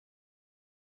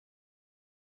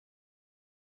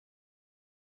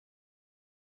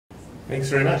Thanks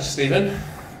very much, Stephen.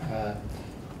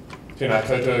 Tēnā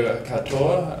koutou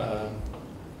katoa,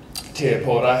 te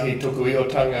pōrahi tuku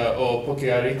ihotanga o Puke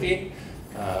Ariki,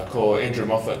 ko Andrew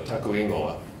Moffat taku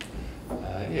ingoa.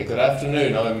 Good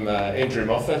afternoon. I'm Andrew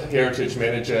Moffat, Heritage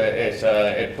Manager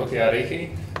at Puke Ariki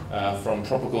from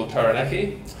tropical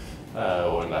Taranaki,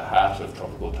 or in the heart of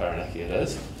tropical Taranaki it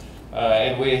is.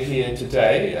 And we're here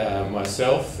today,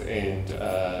 myself and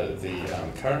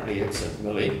the currently absent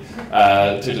Millie,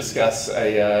 to discuss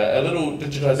a little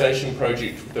digitisation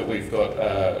project that we've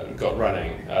got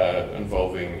running,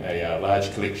 involving a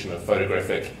large collection of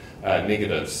photographic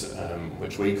negatives,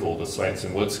 which we call the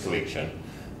Swainson Woods collection.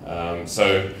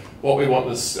 So what we want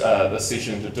this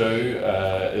session to do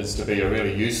is to be a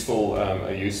really useful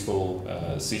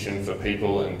session for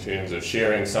people in terms of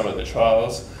sharing some of the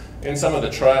trials and some of the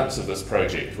triumphs of this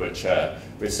project, which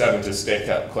we're starting to stack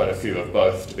up quite a few of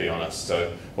both, to be honest.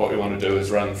 So what we want to do is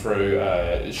run through,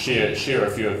 share a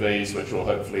few of these, which will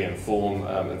hopefully inform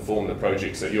the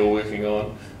projects that you're working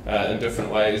on in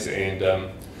different ways. And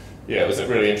it was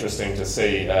really interesting to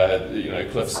see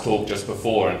Cliff's talk just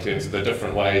before in terms of the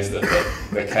different ways that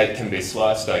the cake can be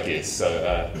sliced, I guess.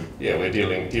 So we're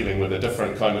dealing with a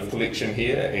different kind of collection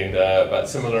here, and but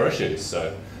similar issues.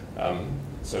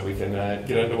 So we can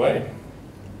get underway.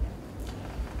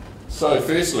 So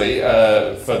firstly,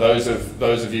 for those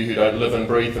of you who don't live and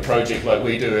breathe the project like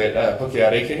we do at Puke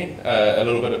Ariki, a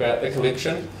little bit about the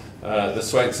collection. The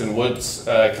Swainson Woods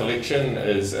collection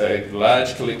is a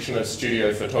large collection of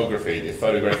studio photography. The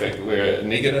photographic where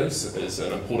negatives is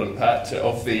an important part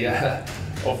of the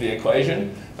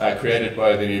equation, created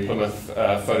by the New Plymouth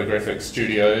Photographic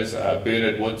Studios,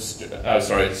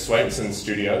 Swainson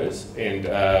Studios and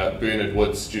Bernard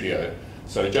Woods Studio.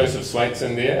 So Joseph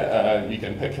Swainson there, you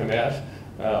can pick him out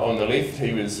on the left.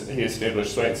 He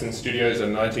established Swainson Studios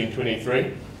in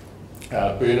 1923.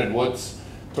 Bernard Woods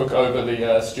took over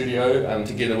the studio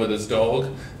together with his dog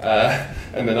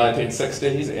in the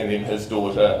 1960s, and then his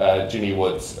daughter Jenny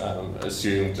Woods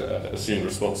assumed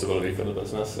responsibility for the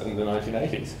business in the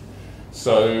 1980s.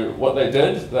 So what they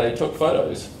did, they took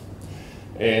photos,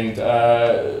 and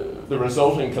the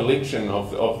resulting collection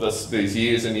of these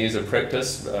years and years of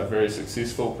practice, very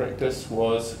successful practice,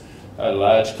 was a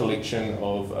large collection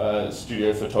of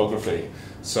studio photography.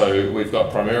 So we've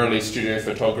got primarily studio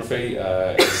photography.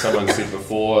 As someone said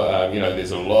before,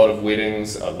 there's a lot of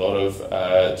weddings, a lot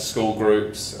of school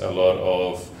groups, a lot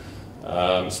of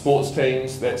sports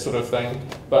teams, that sort of thing.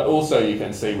 But also you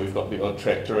can see we've got the odd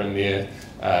tractor in there,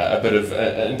 a bit of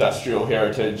industrial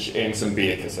heritage, and some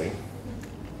beer kissing.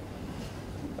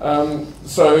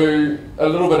 So a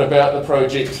little bit about the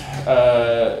project.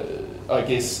 I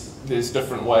guess there's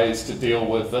different ways to deal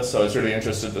with this. I was really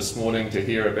interested this morning to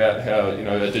hear about how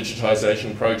a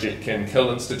digitisation project can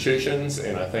kill institutions,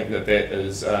 and I think that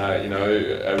is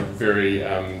a very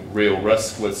real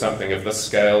risk with something of this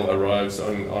scale arrives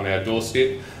on our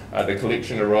doorstep. The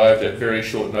collection arrived at very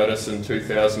short notice in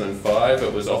 2005.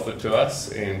 It was offered to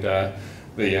us, and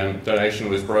the donation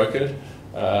was brokered.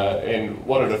 And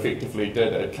what it effectively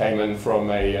did, it came in from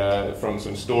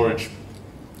some storage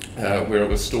where it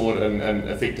was stored in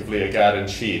effectively a garden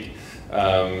shed,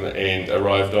 and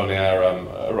arrived on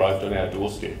our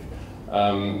doorstep.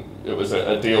 It was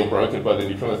a deal brokered by the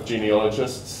New Plymouth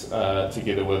genealogists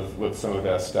together with some of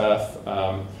our staff.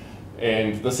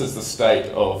 And this is the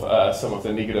state of some of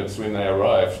the negatives when they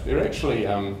arrived. They're actually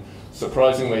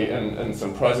surprisingly in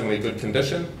surprisingly good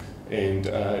condition, and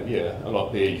a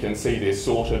lot there. You can see they're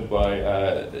sorted by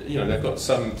they've got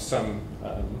some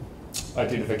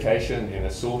identification and are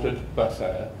sorted, but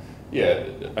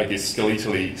I guess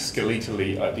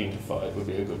skeletally identified would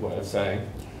be a good way of saying.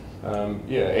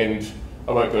 And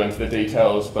I won't go into the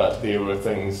details, but there were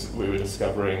things we were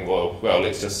discovering. Well,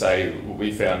 let's just say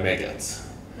we found maggots.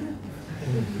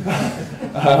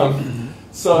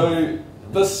 So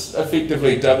this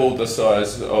effectively doubled the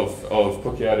size of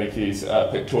Puke Ariki's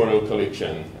pictorial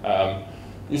collection.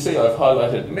 You see, I've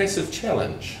highlighted massive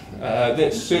challenge.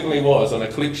 That certainly was on a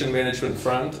collection management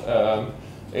front,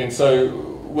 and so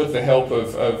with the help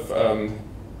of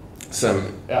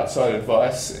some outside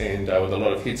advice and with a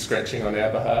lot of head scratching on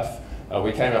our behalf,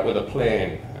 we came up with a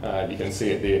plan. You can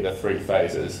see it there, the 3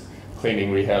 phases: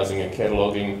 cleaning, rehousing and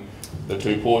cataloguing the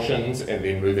 2 portions, and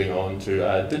then moving on to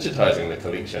digitising the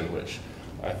collection, which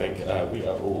I think we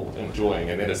are all enjoying,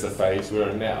 and that is the phase we're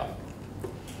in now.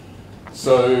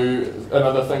 So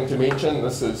another thing to mention,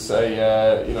 this is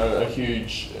a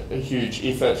huge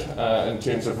effort in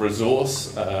terms of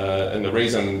resource, and the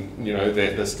reason that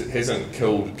this hasn't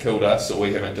killed us, or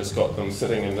we haven't just got them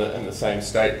sitting in the same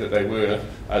state that they were,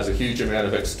 is a huge amount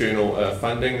of external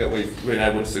funding that we've been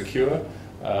able to secure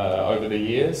over the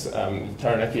years.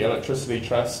 Taranaki Electricity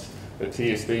Trust, the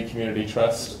TSB Community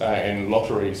Trust, and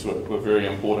lotteries were very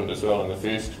important as well in the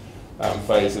first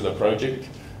phase of the project.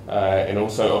 And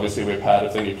also, obviously, we're part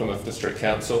of the New Plymouth District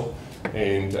Council,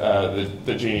 and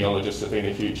the genealogists have been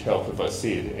a huge help, as I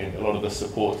said, and a lot of the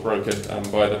support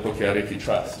brokered by the Puke Ariki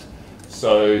Trust.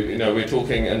 So, we're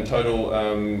talking in total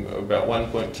about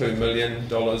 $1.2 million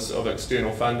of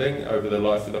external funding over the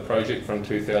life of the project from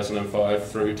 2005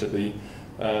 through to the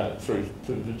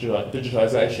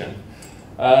digitisation.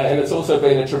 And it's also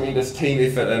been a tremendous team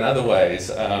effort in other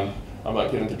ways. I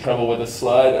might get into trouble with this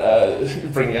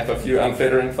slide, bringing up a few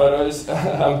unflattering photos,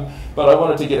 but I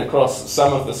wanted to get across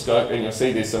some of the scope, and you'll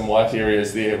see there's some white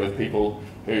areas there with people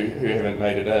who haven't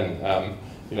made it in.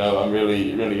 I'm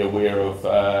really aware of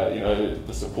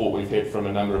the support we've had from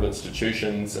a number of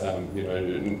institutions,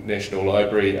 National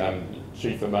Library,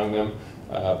 chief among them,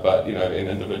 but and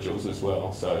individuals as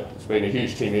well. So it's been a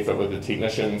huge team effort with the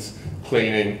technicians,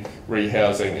 cleaning,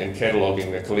 rehousing and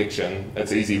cataloguing the collection.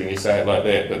 It's easy when you say it like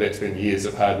that, but that's been years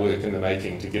of hard work in the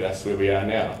making to get us where we are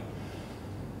now.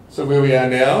 So where we are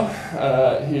now,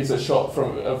 here's a shot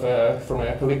from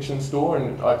our collection store,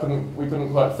 and we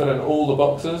couldn't quite fit in all the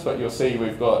boxes, but you'll see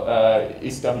we've got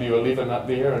SW11 up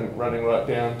there and running right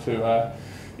down to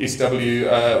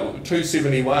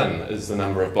SW271 is the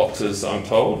number of boxes, I'm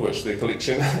told, which the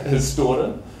collection is stored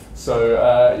in. So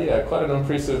quite an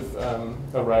impressive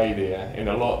array there, and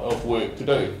a lot of work to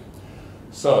do.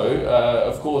 So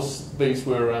of course these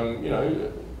were,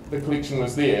 the collection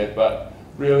was there, but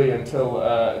really until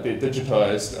they're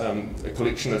digitised, a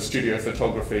collection of studio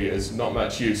photography is not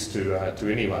much use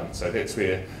to anyone. So that's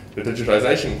where the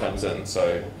digitisation comes in.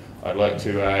 So I'd like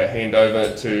to hand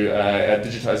over to our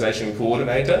digitisation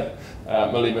coordinator,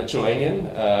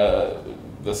 Mitchell-Anyon.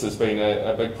 This has been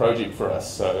a big project for us,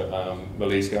 so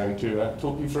Millie's going to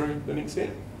talk you through the next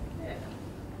step. Yeah.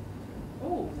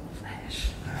 Oh, flash.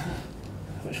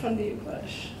 Which one do you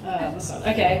push? This one.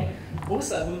 Okay,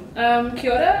 awesome.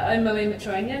 Kia ora, I'm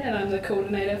Mitchell-Anyon, and I'm the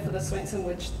coordinator for the Swainson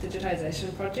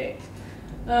Digitisation project.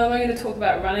 I'm going to talk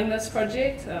about running this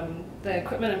project, the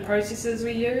equipment and processes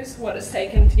we use, what it's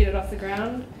taken to get it off the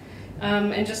ground,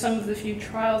 and just some of the few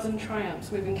trials and triumphs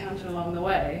we've encountered along the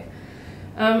way.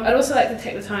 I'd also like to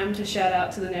take the time to shout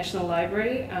out to the National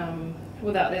Library.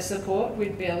 Without their support,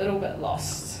 we'd be a little bit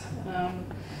lost.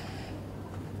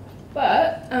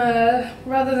 But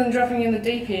rather than dropping in the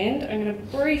deep end, I'm going to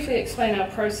briefly explain our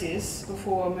process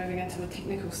before moving into the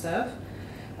technical stuff.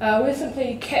 We're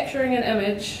simply capturing an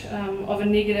image of a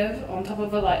negative on top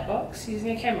of a light box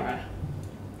using a camera.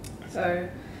 So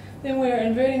then we're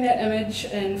inverting that image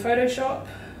in Photoshop.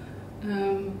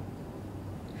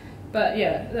 But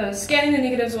yeah, scanning the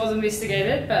negatives was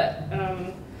investigated, but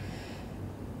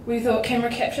we thought camera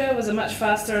capture was a much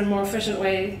faster and more efficient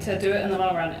way to do it in the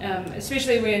long run,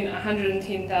 especially when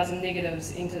 110,000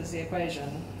 negatives enters the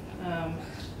equation.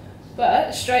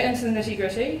 But straight into the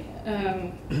nitty-gritty,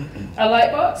 our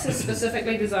light box is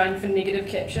specifically designed for negative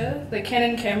capture. The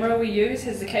Canon camera we use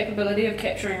has the capability of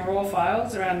capturing raw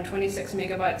files around 26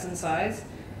 megabytes in size.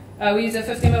 We use a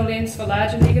 50mm lens for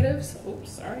larger negatives.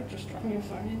 Oops, sorry, just dropping your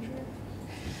phone,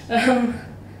 Andrew.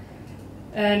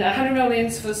 And a 100mm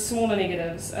lens for smaller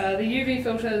negatives. The UV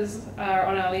filters are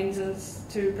on our lenses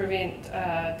to prevent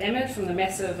damage from the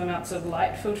massive amounts of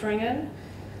light filtering in.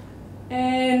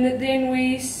 And then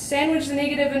we sandwich the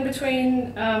negative in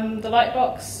between the light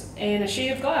box and a sheet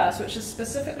of glass, which is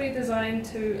specifically designed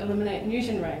to eliminate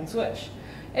Newton rings, which,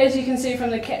 as you can see from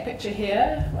the cat picture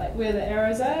here, like where the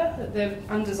arrows are, they're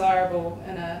undesirable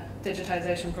in a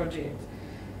digitisation project.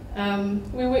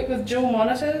 We work with dual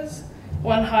monitors,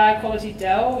 one higher quality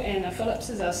Dell and a Philips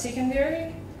is our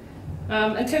secondary.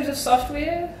 In terms of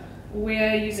software,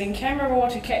 we're using Camera Raw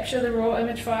to capture the raw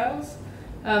image files,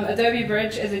 Adobe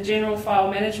Bridge as a general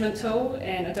file management tool,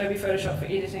 and Adobe Photoshop for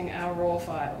editing our raw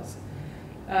files.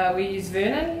 We use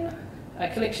Vernon, a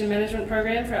collection management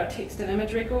program for our text and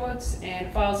image records,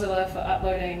 and FileZilla for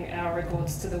uploading our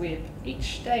records to the web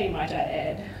each day, might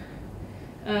I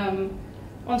add.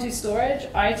 Onto storage,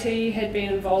 IT had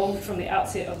been involved from the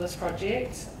outset of this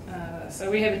project,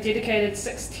 so we have a dedicated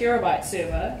 6 terabyte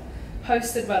server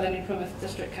hosted by the New Plymouth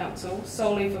District Council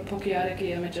solely for Puke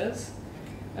Ariki images.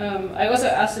 I also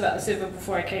asked about the server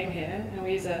before I came here, and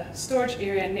we use a storage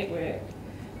area network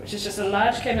which is just a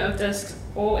large cabinet of disks,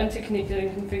 all interconnected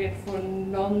and configured for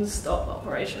non-stop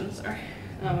operations.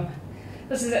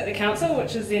 This is at the council,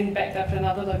 which is then backed up at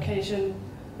another location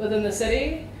within the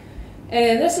city.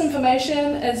 And this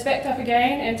information is backed up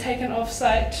again and taken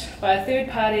off-site by a third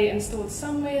party and stored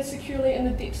somewhere securely in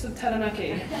the depths of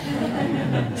Taranaki.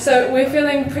 So we're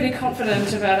feeling pretty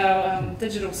confident about our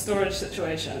digital storage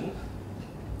situation.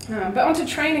 But on to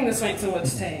training the Swainson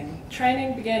Woods team.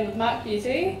 Training began with Mark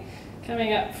Beatty,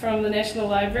 coming up from the National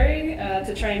Library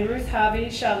to train Ruth Harvey,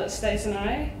 Charlotte Stace and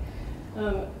I.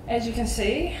 As you can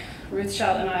see, Ruth,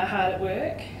 Charlotte and I are hard at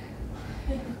work.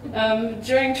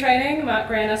 During training, Mark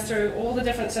ran us through all the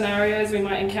different scenarios we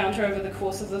might encounter over the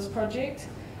course of this project.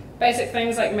 Basic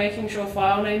things like making sure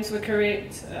file names were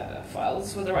correct,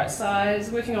 files were the right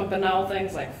size, working on banal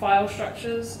things like file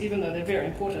structures, even though they're very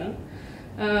important.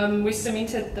 We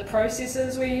cemented the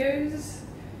processes we use,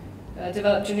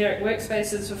 developed generic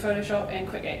workspaces for Photoshop and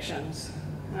quick actions.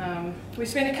 We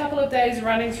spent a couple of days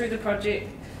running through the project,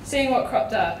 seeing what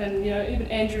cropped up, and even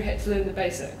Andrew had to learn the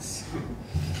basics.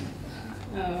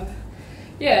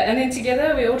 And then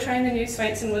together we all trained the new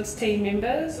Swainson Woods team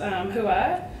members, who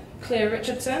are Claire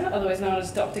Richardson, otherwise known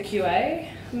as Dr. QA,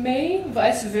 me,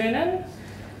 Vice Vernon,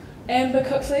 Amber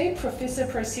Cooksley, Professor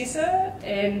Processor,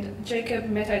 and Jacob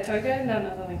Mataitoga, none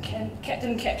other than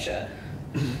Captain Capture.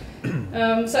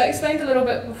 So I explained a little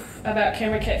bit about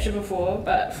camera capture before,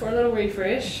 but for a little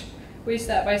refresh, we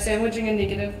start by sandwiching a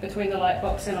negative between the light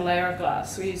box and a layer of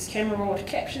glass. We use Camera Raw to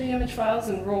capture the image files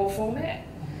in RAW format.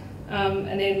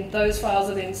 And then those files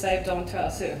are then saved onto our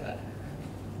server.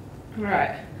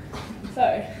 Alright,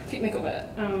 so technical bit.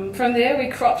 From there we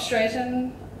crop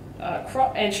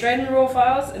and straighten raw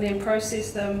files and then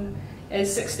process them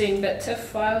as 16-bit TIFF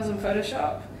files in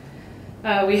Photoshop.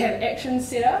 We have actions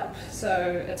set up,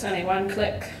 so it's only one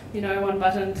click, one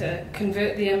button to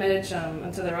convert the image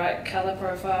into the right color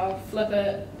profile, flip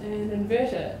it and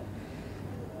invert it.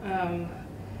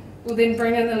 We'll then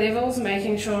bring in the levels,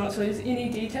 making sure not to lose any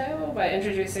detail by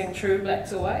introducing true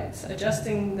blacks or whites,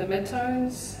 adjusting the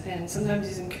midtones, and sometimes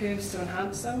using curves to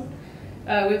enhance them.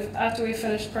 After we've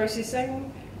finished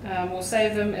processing, we'll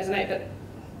save them as an 8-bit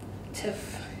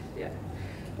TIFF.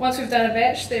 Once we've done a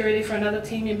batch, they're ready for another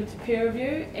team member to peer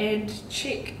review and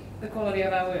check the quality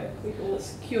of our work. We call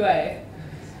this QA.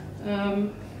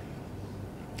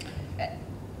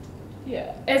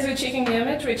 As we're checking the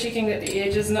image, we're checking that the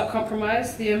edge is not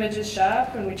compromised, the image is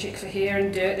sharp, and we check for hair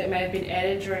and dirt that may have been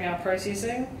added during our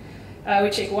processing. We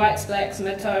check whites, blacks,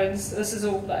 midtones. This is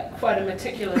all quite a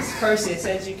meticulous process,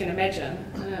 as you can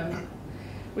imagine.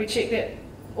 We check that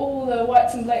all the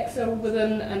whites and blacks are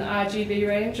within an RGB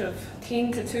range of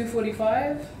 10 to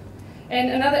 245. And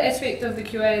another aspect of the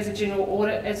QA is a general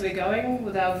audit as we're going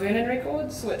with our Vernon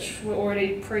records, which were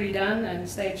already pre-done in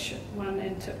stage 1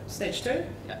 and stage 2.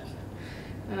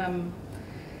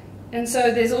 And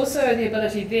so there's also the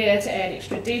ability there to add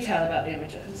extra detail about the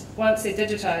images. Once they're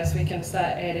digitized, we can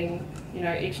start adding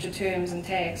extra terms and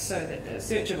tags so that they're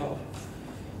searchable.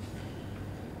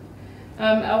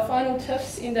 Our final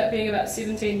TIFFs end up being about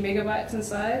 17 megabytes in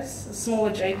size. A smaller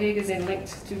JPEG is then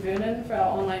linked to Vernon for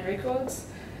our online records.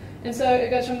 And so it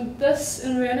goes from this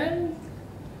in Vernon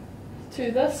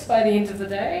to this by the end of the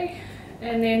day.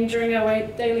 And then during our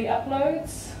daily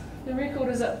uploads, the record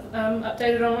is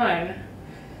updated online.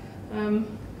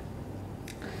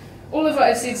 All of what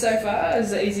I've said so far is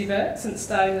the easy bit since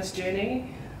starting this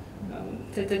journey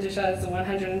to digitize the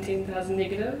 110,000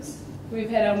 negatives. We've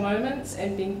had our moments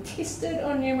and been tested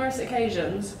on numerous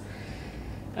occasions.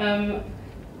 So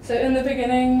in the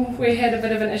beginning, we had a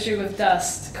bit of an issue with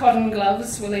dust. Cotton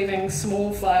gloves were leaving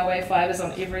small flyaway fibers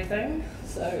on everything,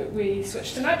 so we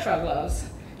switched to nitrile gloves.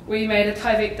 We made a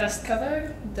Tyvek dust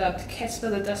cover, dubbed Casper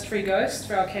the Dust-Free Ghost,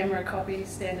 for our camera copy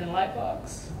stand and light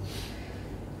box.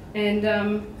 And,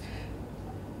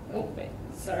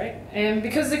 and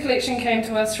because the collection came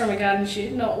to us from a garden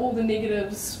shed, not all the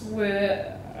negatives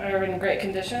are in great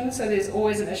condition, so there's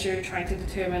always an issue trying to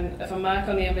determine if a mark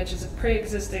on the image is a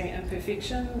pre-existing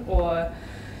imperfection or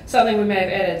something we may have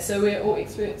added. So we're all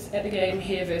experts at the game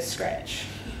here versus scratch.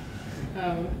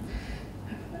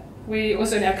 We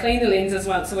also now clean the lenses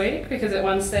once a week because at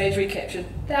one stage we captured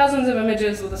thousands of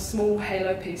images with a small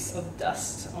halo piece of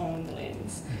dust on the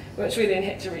lens, which we then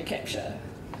had to recapture.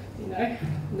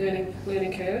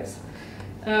 Learning curves.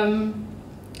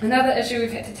 Another issue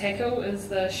we've had to tackle is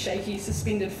the shaky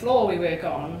suspended floor we work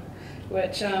on,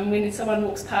 which when someone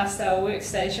walks past our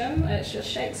workstation, it just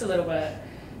shakes a little bit.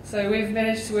 So we've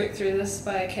managed to work through this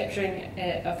by capturing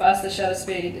at a faster shutter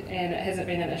speed, and it hasn't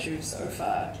been an issue so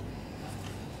far.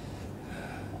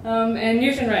 And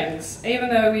Newton rings. Even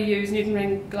though we use Newton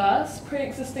ring glass,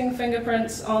 pre-existing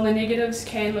fingerprints on the negatives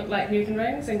can look like Newton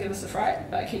rings and give us a fright,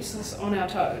 but it keeps us on our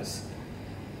toes.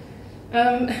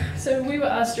 So we were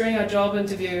asked during our job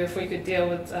interview if we could deal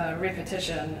with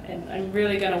repetition, and I'm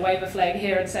really going to wave a flag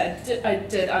here and say I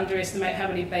did underestimate how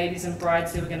many babies and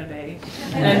brides there were going to be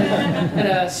in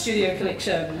a studio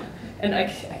collection, and I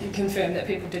can confirm that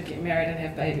people did get married and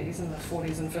have babies in the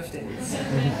 40s and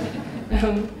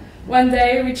 50s. One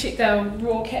day we checked our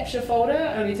raw capture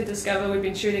folder only to discover we'd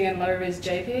been shooting in low-res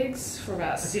JPEGs for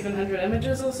about 700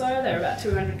 images or so. They were about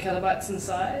 200 kilobytes in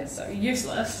size, so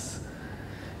useless.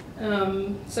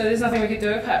 So there's nothing we could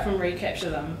do apart from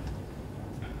recapture them.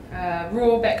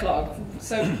 Raw backlog.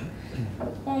 So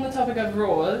on the topic of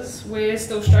RAWs, we're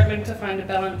still struggling to find a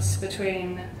balance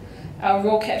between our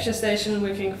raw capture station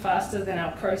working faster than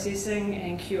our processing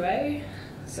and QA.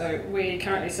 So we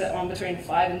currently sit on between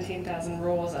 5,000 and 10,000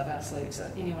 RAWs up our sleeves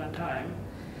at any one time,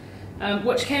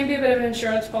 which can be a bit of an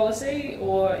insurance policy,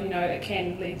 or it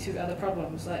can lead to other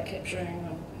problems like capturing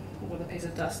them with a piece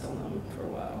of dust on them for a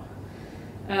while.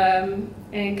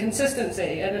 And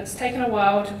consistency, and it's taken a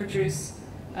while to produce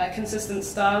a consistent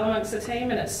style amongst the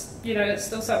team, and it's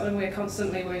still something we're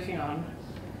constantly working on.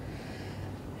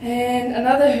 And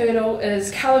another hurdle is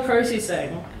colour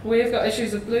processing. We've got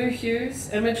issues with blue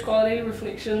hues, image quality,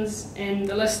 reflections, and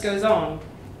the list goes on.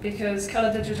 Because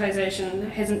colour digitisation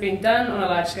hasn't been done on a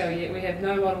large scale yet, we have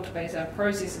no model to base our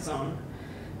processes on.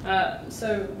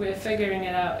 So we're figuring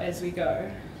it out as we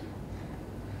go.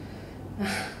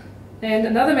 And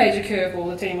another major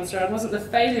curveball the team was thrown wasn't the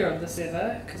failure of the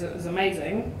server, because it was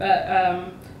amazing,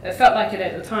 but it felt like it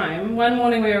at the time. One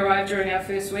morning we arrived during our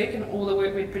first week and all the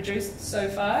work we'd produced so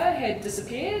far had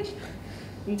disappeared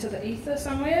into the ether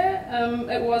somewhere.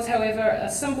 It was, however, a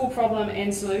simple problem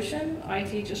and solution.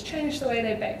 IT just changed the way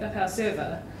they backed up our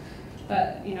server.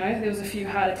 But, there was a few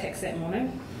heart attacks that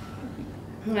morning.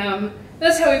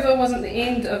 This, however, wasn't the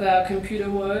end of our computer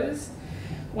woes.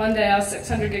 One day our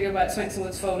 600 gigabyte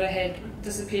Swainson folder had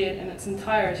disappeared in its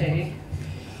entirety.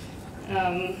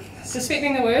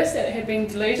 Suspecting the worst, that it had been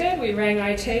deleted, we rang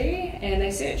IT and they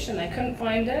searched and they couldn't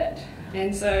find it,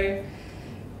 and so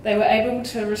they were able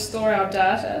to restore our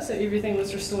data, so everything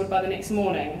was restored by the next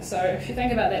morning. So if you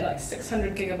think about that, like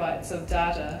 600 gigabytes of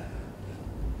data,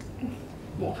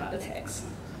 more heart attacks.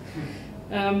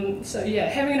 So yeah,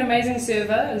 having an amazing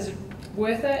server is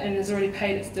worth it and has already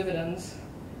paid its dividends.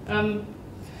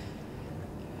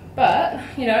 But,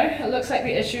 it looks like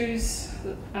the issues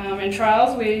and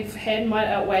trials we've had might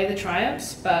outweigh the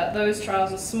triumphs, but those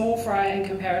trials are small fry in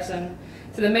comparison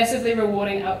to the massively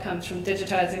rewarding outcomes from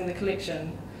digitising the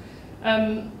collection.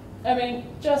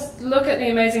 Just look at the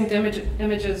amazing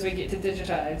images we get to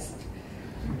digitise.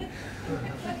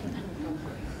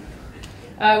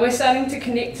 We're starting to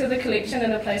connect to the collection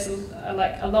in a place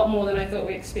like a lot more than I thought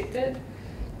we expected.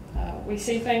 We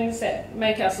see things that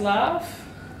make us laugh.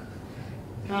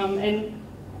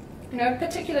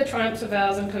 Particular triumphs of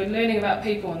ours include learning about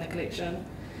people in the collection.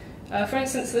 For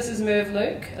instance, this is Merv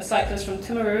Luke, a cyclist from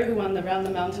Timaru who won the Round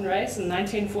the Mountain race in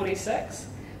 1946.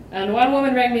 And one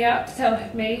woman rang me up to tell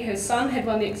me her son had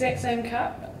won the exact same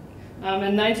cup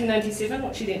in 1997,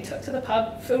 which she then took to the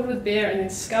pub, filled with beer, and then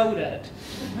sculled it.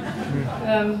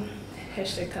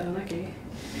 Hashtag Taranaki.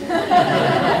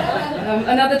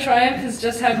 Another triumph is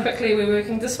just how quickly we're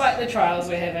working, despite the trials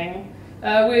we're having.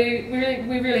 We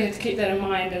really have to keep that in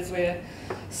mind as we're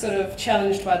sort of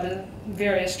challenged by the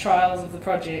various trials of the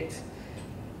project.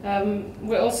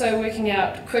 We're also working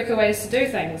out quicker ways to do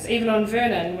things. Even on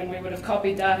Vernon, when we would have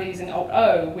copied data using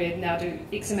Alt-O, we'd now do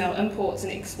XML imports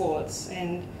and exports.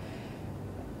 And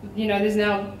there's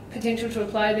now potential to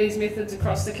apply these methods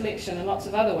across the collection in lots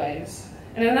of other ways.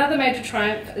 And another major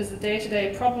triumph is the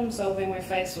day-to-day problem solving we're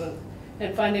faced with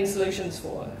and finding solutions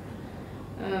for.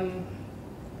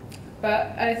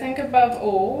 But I think above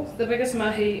all, the biggest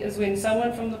mahi is when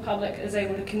someone from the public is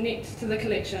able to connect to the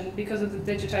collection because of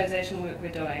the digitisation work we're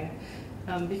doing.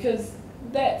 Because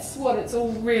that's what it's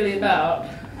all really about.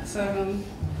 So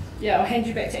I'll hand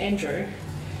you back to Andrew.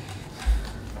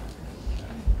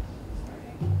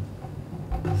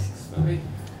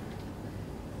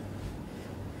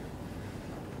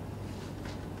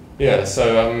 Yeah,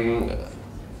 so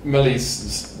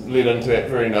Millie's led into that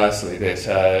very nicely, that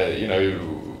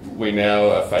we now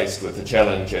are faced with the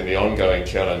challenge and the ongoing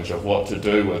challenge of what to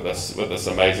do with this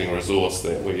amazing resource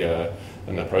that we are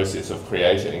in the process of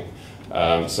creating.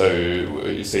 So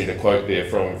you see the quote there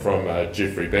from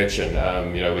Jeffrey Batchin.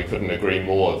 We couldn't agree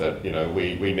more that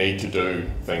we need to do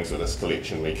things with this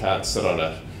collection. We can't sit on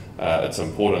it. It's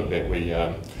important that we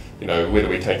whether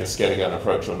we take a scattergun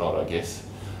approach or not, I guess.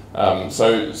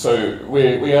 So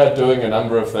we are doing a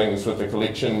number of things with the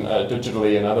collection,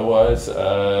 digitally and otherwise.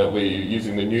 We're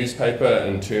using the newspaper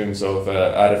in terms of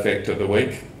Artefact of the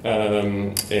Week,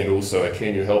 and also a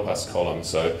Can You Help Us column.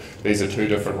 So these are two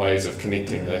different ways of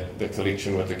connecting the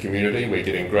collection with the community. We're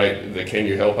getting great. The Can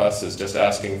You Help Us is just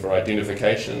asking for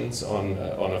identifications on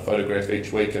a photograph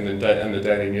each week in the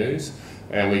daily news,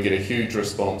 and we get a huge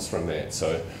response from that.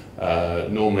 So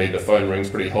normally the phone rings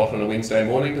pretty hot on a Wednesday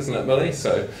morning, doesn't it, Millie?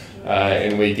 So,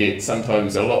 and we get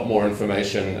sometimes a lot more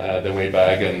information than we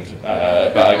bargained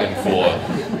for,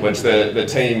 which the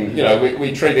team, you know,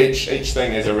 we treat each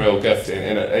thing as a real gift,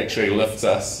 and it actually lifts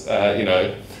us, you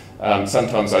know.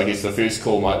 Sometimes I guess the first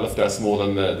call might lift us more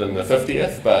than the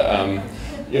 50th, but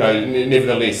you know,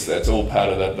 nevertheless, that's all part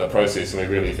of the process, and we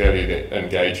really value that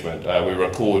engagement. We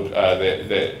record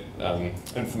that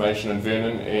information in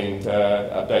Vernon and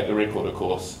update the record, of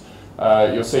course.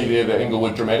 You'll see there the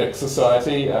Inglewood Dramatic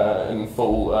Society in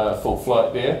full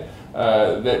flight there.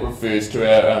 That refers to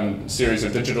our series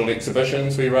of digital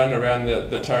exhibitions we run around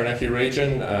the Taranaki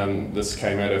region. This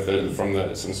came out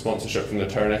of some sponsorship from the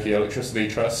Taranaki Electricity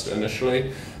Trust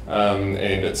initially, and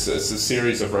it's a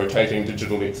series of rotating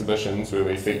digital exhibitions where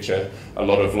we feature a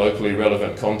lot of locally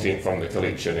relevant content from the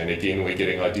collection, and again we're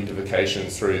getting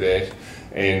identifications through that,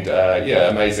 and yeah,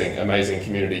 amazing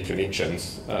community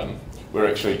connections. We're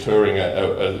actually touring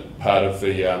a part of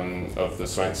the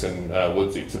Swainson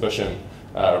Woods exhibition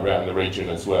around the region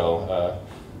as well.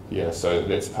 Yeah, so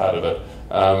that's part of it.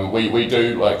 We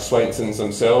do, like Swainsons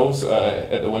themselves,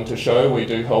 at the winter show, we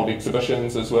do hold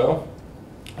exhibitions as well.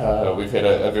 We've had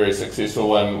a very successful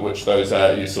one, which you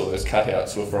saw those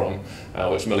cutouts were from,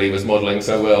 which Millie was modelling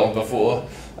so well before.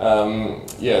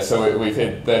 Yeah, so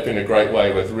they've been a great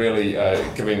way with really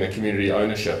giving the community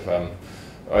ownership.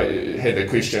 I had the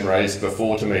question raised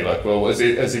before to me, like, well, is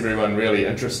everyone really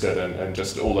interested in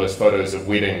just all those photos of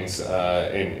weddings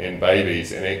and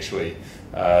babies? And actually,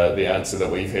 the answer that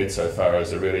we've had so far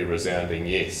is a really resounding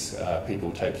yes.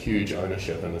 People take huge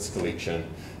ownership in this collection,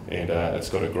 and it's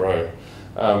got to grow.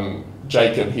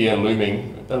 Jacob here,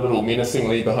 looming a little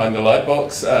menacingly behind the light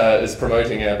box, is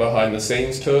promoting our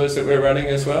behind-the-scenes tours that we're running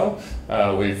as well.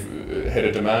 We've had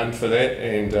a demand for that,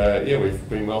 and yeah, we've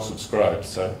been well subscribed.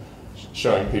 So,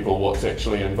 showing people what's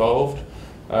actually involved.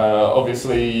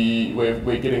 Obviously,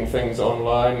 we're getting things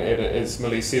online, as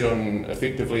Millie said, on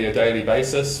effectively a daily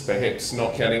basis, perhaps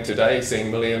not counting today,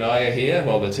 seeing Millie and I are here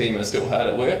while the team is still hard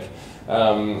at work.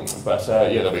 But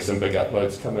yeah, there'll be some big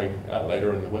uploads coming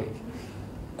later in the week.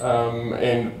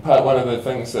 And one of the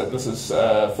things that this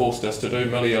has forced us to do,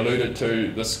 Millie alluded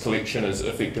to, this collection is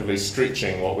effectively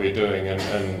stretching what we're doing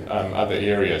in other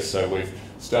areas. So we've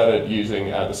started using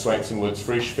the Swainson Woods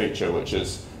Fresh feature, which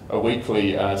is a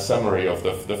weekly summary of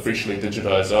the freshly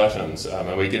digitised items,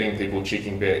 and we're getting people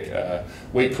checking back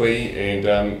weekly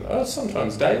and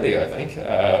sometimes daily, I think,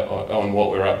 on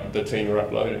what the team are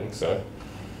uploading. So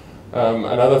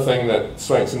another thing that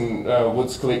Swainson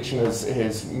Woods collection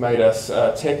has made us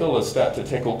start to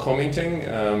tackle commenting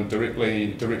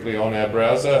directly on our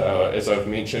browser. As I've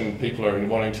mentioned, people are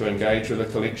wanting to engage with the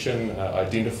collection,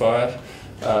 identify it,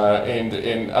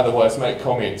 and otherwise make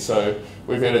comments. So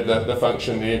we've added the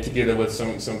function there together with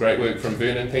some great work from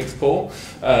Vernon, thanks Paul,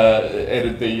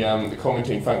 added the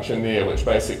commenting function there, which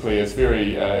basically is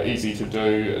very easy to do.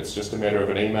 It's just a matter of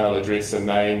an email address and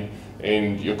name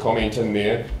and your comment in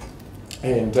there.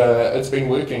 And it's been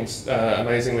working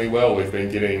amazingly well. We've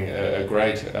been getting a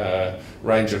great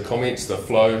range of comments. The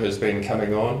flow has been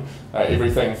coming on.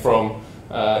 Everything from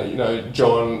you know,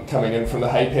 John coming in from the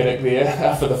hay paddock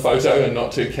there for the photo and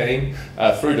not too keen,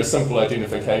 through to simple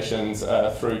identifications,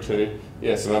 through to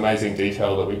some amazing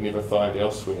detail that we'd never find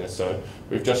elsewhere. So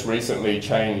we've just recently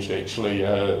changed actually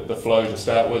the flow to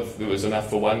start with. There was enough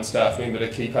for one staff member to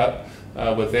keep up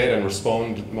with that and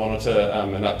respond, monitor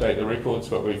and update the records,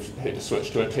 but we've had to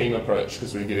switch to a team approach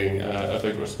because we're getting a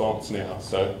big response now.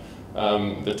 So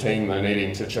the team are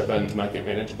needing to chip in to make it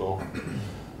manageable.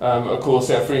 Of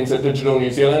course, our friends at Digital New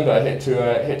Zealand, I had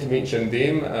to mention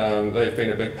them. They've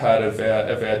been a big part of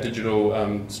our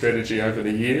digital strategy over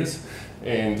the years,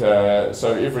 and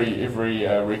so every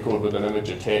record with an image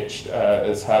attached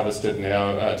is harvested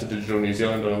now to Digital New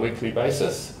Zealand on a weekly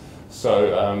basis. So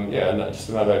yeah, just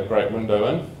another great window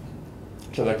in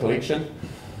to the collection.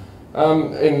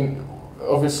 And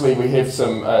obviously we have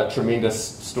some tremendous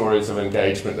stories of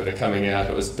engagement that are coming out.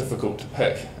 It was difficult to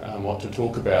pick what to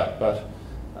talk about, but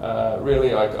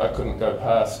really I couldn't go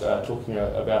past talking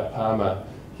about Palmer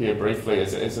here briefly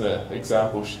as an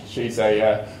example. She's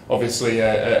obviously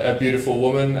a beautiful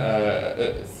woman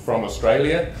from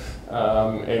Australia,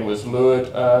 and was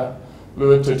lured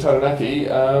lured to Taranaki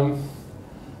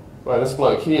by this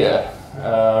bloke here,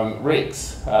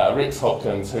 Rex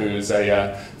Hopkins, who's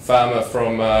a farmer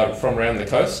from around the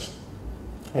coast,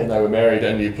 and they were married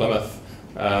in New Plymouth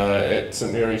at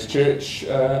St Mary's Church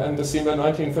in December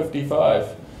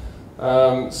 1955.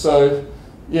 So,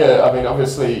 yeah, I mean,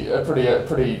 obviously a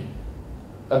pretty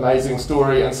amazing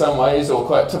story in some ways, or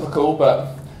quite typical,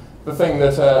 but the thing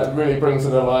that really brings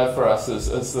it alive for us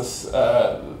is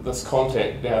this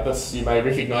contact. Now, this, you may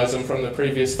recognise him from the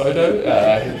previous photo.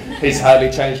 He's hardly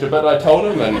changed a bit, I told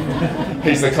him, and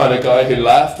he's the kind of guy who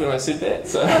laughed when I said that.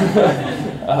 So,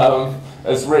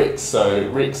 is Rex. So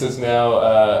Rex is now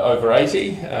over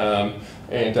 80, but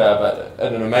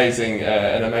an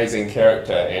amazing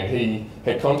character. And he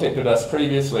had contacted us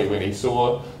previously when he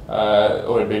saw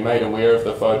or had been made aware of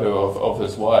the photo of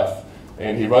his wife.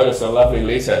 And he wrote us a lovely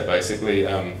letter, basically,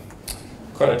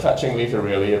 quite a touching letter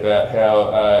really, about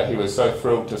how he was so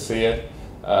thrilled to see it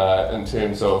in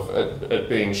terms of it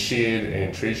being shared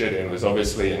and treasured, and was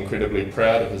obviously incredibly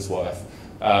proud of his wife,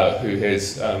 who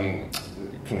has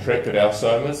contracted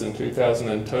Alzheimer's in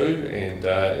 2002 and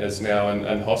is now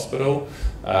in hospital.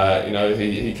 You know,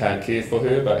 he can't care for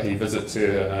her, but he visits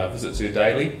her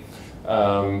daily.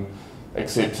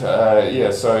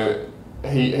 So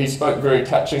he spoke very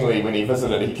touchingly when he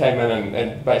visited. He came in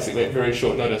and basically at very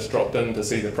short notice dropped in to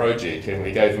see the project, and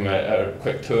we gave him a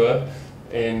quick tour.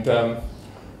 And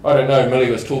I don't know,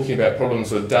 Millie was talking about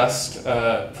problems with dust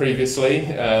previously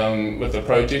with the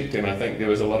project, and I think there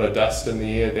was a lot of dust in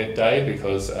the air that day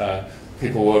because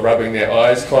people were rubbing their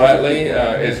eyes quietly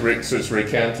as Rex was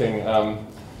recounting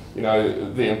you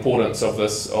know, the importance of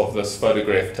this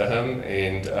photograph to him,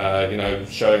 and you know,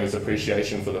 showing his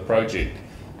appreciation for the project.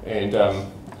 And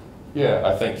yeah,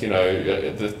 I think, you know,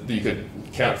 you could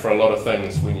count for a lot of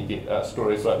things when you get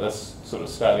stories like this sort of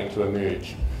starting to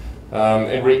emerge.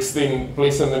 And Rex then,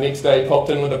 bless him, the next day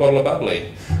popped in with a bottle of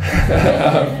bubbly.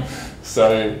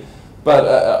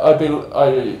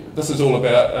 This is all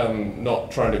about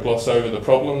not trying to gloss over the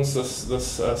problems this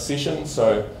session.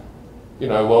 So, you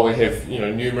know, while we have, you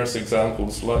know, numerous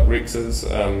examples like Rex's,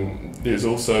 there's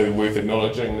also worth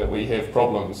acknowledging that we have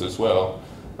problems as well.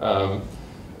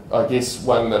 I guess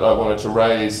one that I wanted to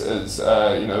raise is,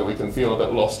 you know, we can feel a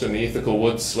bit lost in the ethical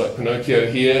woods like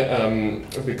Pinocchio here,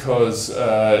 because,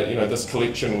 you know, this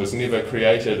collection was never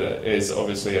created as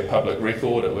obviously a public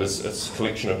record. It's a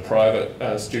collection of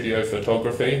private studio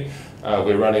photography.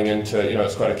 We're running into, you know,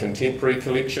 it's quite a contemporary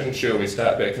collection. Sure, we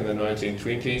start back in the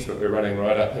 1920s, but we're running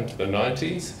right up into the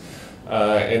 90s.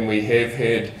 And we have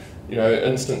had, you know,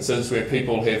 instances where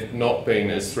people have not been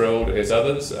as thrilled as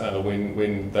others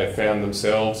when they found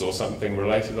themselves or something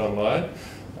related online.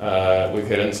 We've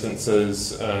had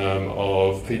instances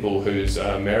of people whose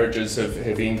marriages have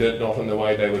ended not in the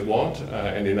way they would want,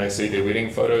 and then they see their wedding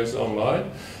photos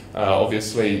online.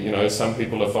 Obviously, you know, some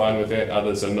people are fine with that,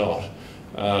 others are not.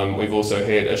 We've also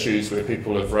had issues where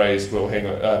people have raised,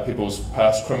 people's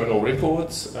past criminal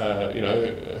records, you know,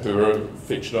 who are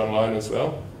featured online as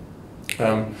well.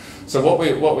 So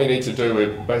what we need to do,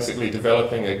 we're basically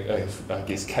developing I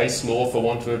guess, case law, for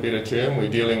want of a better term. We're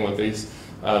dealing with these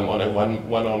on a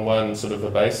one-on-one sort of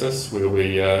a basis, where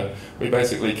we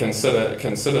basically consider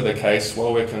the case.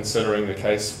 While we're considering the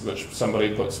case which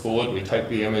somebody puts forward, we take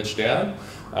the image down,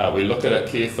 we look at it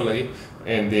carefully,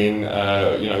 and then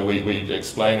you know, we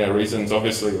explain our reasons.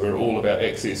 Obviously, we're all about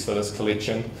access for this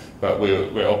collection, but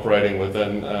we're operating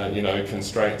within you know,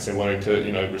 constraints and wanting to,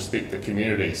 you know, respect the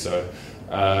community. So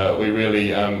we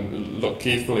really look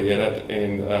carefully at it,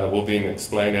 and we'll then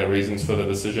explain our reasons for the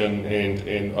decision,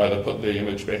 and either put the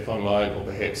image back online or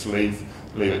perhaps leave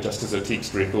it just as a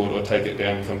text record or take it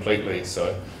down completely.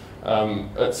 So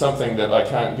it's something that I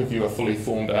can't give you a fully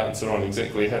formed answer on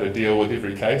exactly how to deal with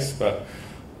every case, but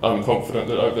I'm confident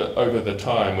that over the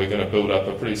time we're going to build up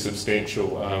a pretty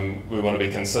substantial, we want to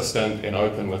be consistent and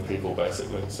open with people,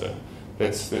 basically. So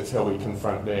that's how we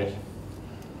confront that.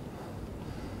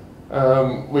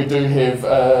 We do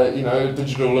have, you know,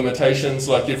 digital limitations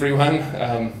like everyone.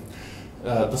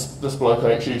 This bloke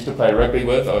I actually used to play rugby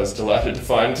with, I was delighted to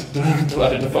find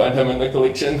him in the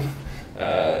collection.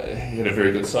 He had a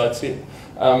very good sidestep.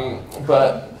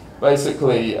 But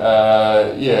basically,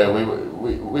 yeah,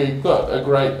 we've got a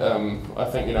great, I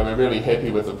think, you know, we're really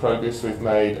happy with the progress we've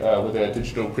made with our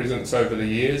digital presence over the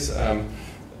years. And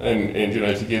you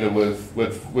know, together with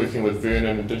working with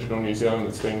Vernon and Digital New Zealand,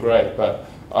 it's been great. But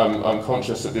I'm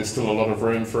conscious that there's still a lot of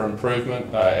room for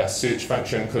improvement. Our search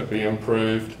function could be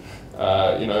improved.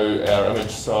 You know, our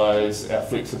image size, our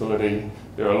flexibility.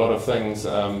 There are a lot of things,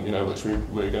 you know, which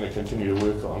we're going to continue to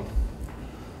work on.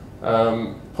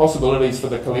 Possibilities for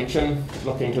the collection,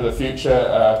 looking to the future,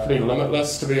 are pretty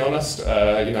limitless, to be honest.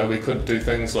 You know, we could do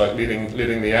things like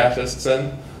letting the artists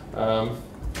in,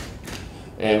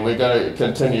 and we're going to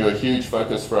continue. A huge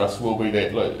focus for us will be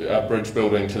that bridge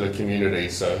building to the community.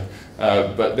 So,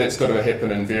 but that's got to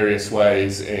happen in various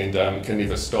ways, and can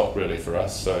never stop really for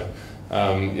us. So.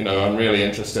 You know, I'm really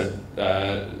interested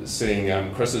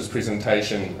seeing Chris's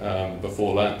presentation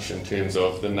before lunch in terms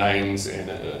of the names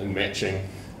and matching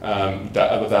with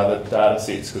other data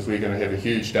sets, because we're going to have a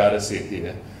huge data set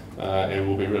here, and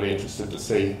we'll be really interested to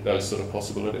see those sort of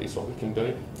possibilities, what we can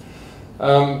do.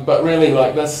 But really,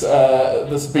 like this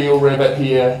beetle rabbit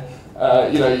here,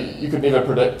 you know, you could never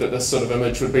predict that this sort of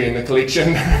image would be in the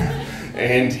collection,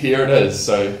 and here it is.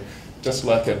 So. Just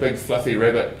like a big fluffy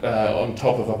rabbit on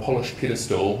top of a polished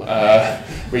pedestal,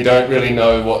 we don't really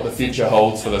know what the future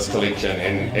holds for this collection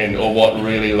and or what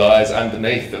really lies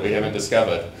underneath that we haven't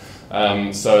discovered.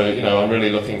 So you know, I'm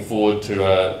really looking forward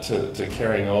to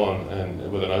carrying on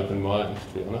and with an open mind,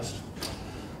 to be honest.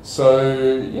 So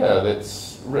yeah, that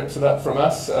wraps it up from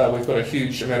us. We've got a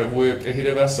huge amount of work ahead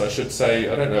of us. I should say,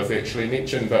 I don't know if we actually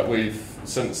mentioned, but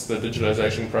since the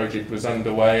digitisation project was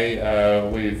underway,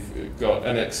 we've got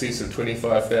in excess of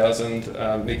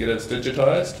 25,000 negatives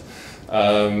digitised.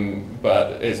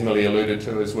 But as Millie alluded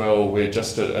to as well, we're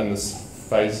just in this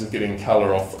phase of getting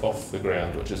colour off the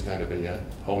ground, which is going to be a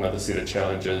whole other set of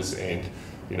challenges. And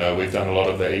you know, we've done a lot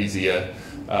of the easier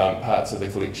parts of the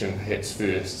collection hats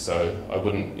first. So I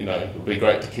wouldn't, you know, it would be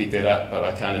great to keep that up, but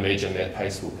I can't imagine that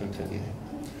pace will continue.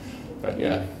 But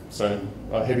yeah, so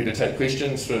I'm happy to take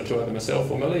questions to either myself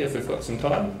or Millie if we've got some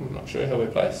time. I'm not sure how we're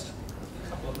placed. A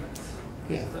couple of minutes.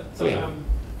 Yeah. So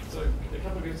a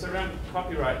couple of minutes around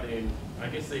copyright then. I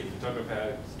guess the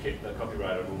photographer kept the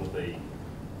copyright on all of the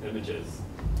images,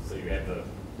 so you have the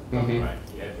copyright,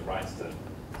 you have the rights to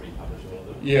republish all of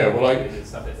them. Yeah, well, is it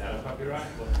stuff that's out of copyright?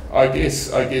 I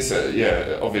guess,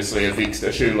 yeah, obviously a vexed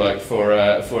issue like for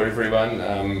everyone.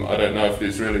 I don't know if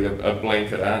there's really a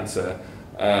blanket answer.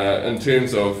 In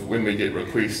terms of when we get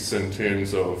requests, in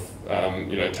terms of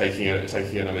you know, taking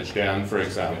an image down, for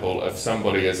example, if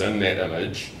somebody is in that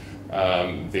image,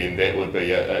 then that would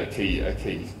be a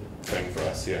key thing for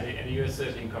us. Yeah. And are you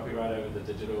asserting copyright over the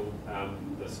digital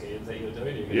the scans that you're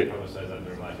doing? Are you going to publish those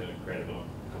under like a Creative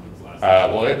Commons license?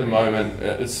 Well, at the moment,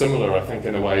 it's similar, I think,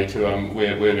 in a way to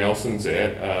where Nelson's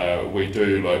at.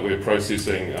 We're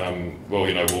processing. Well,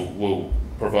 you know, we'll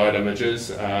provide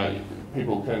images.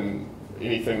 People can.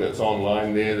 Anything that's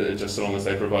online there, that just as long as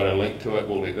they provide a link to it,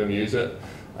 we'll let them use it.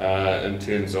 In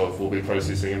terms of, we'll be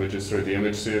processing images through the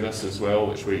image service as well,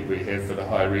 which we have for the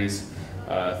high-res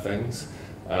things.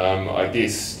 I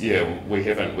guess, yeah,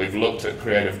 we've looked at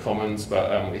Creative Commons,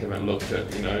 but we haven't looked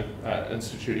at, you know,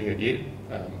 instituting it yet.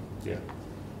 Yeah.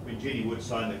 When Judy Wood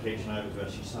signed the collection over to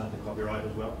us, she signed the copyright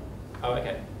as well. Oh,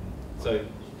 okay. So,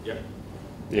 yeah.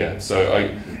 Yeah, so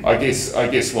I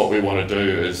guess what we want to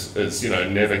do is you know,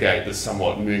 navigate this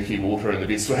somewhat murky water in the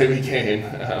best way we can.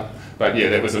 But yeah,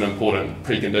 that was an important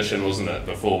precondition, wasn't it,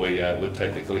 before we would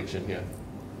take the collection. Yeah.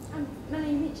 Millie,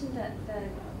 you mentioned that the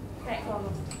backlog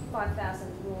of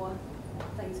 5,000 more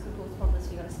things could cause problems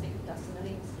if you got a speck of dust in the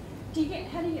lens.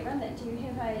 How do you get around that? Do you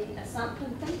have a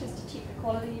sampling thing just to check the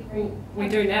quality every? We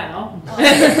do now.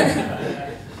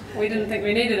 We didn't think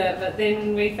we needed it, but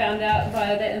then we found out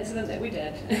via that incident that we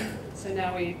did. So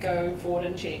now we go forward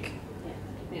and check.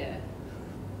 Yeah.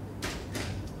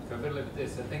 Okay, we'll leave it there.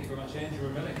 So thank you very much, Andrew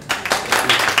and Millie.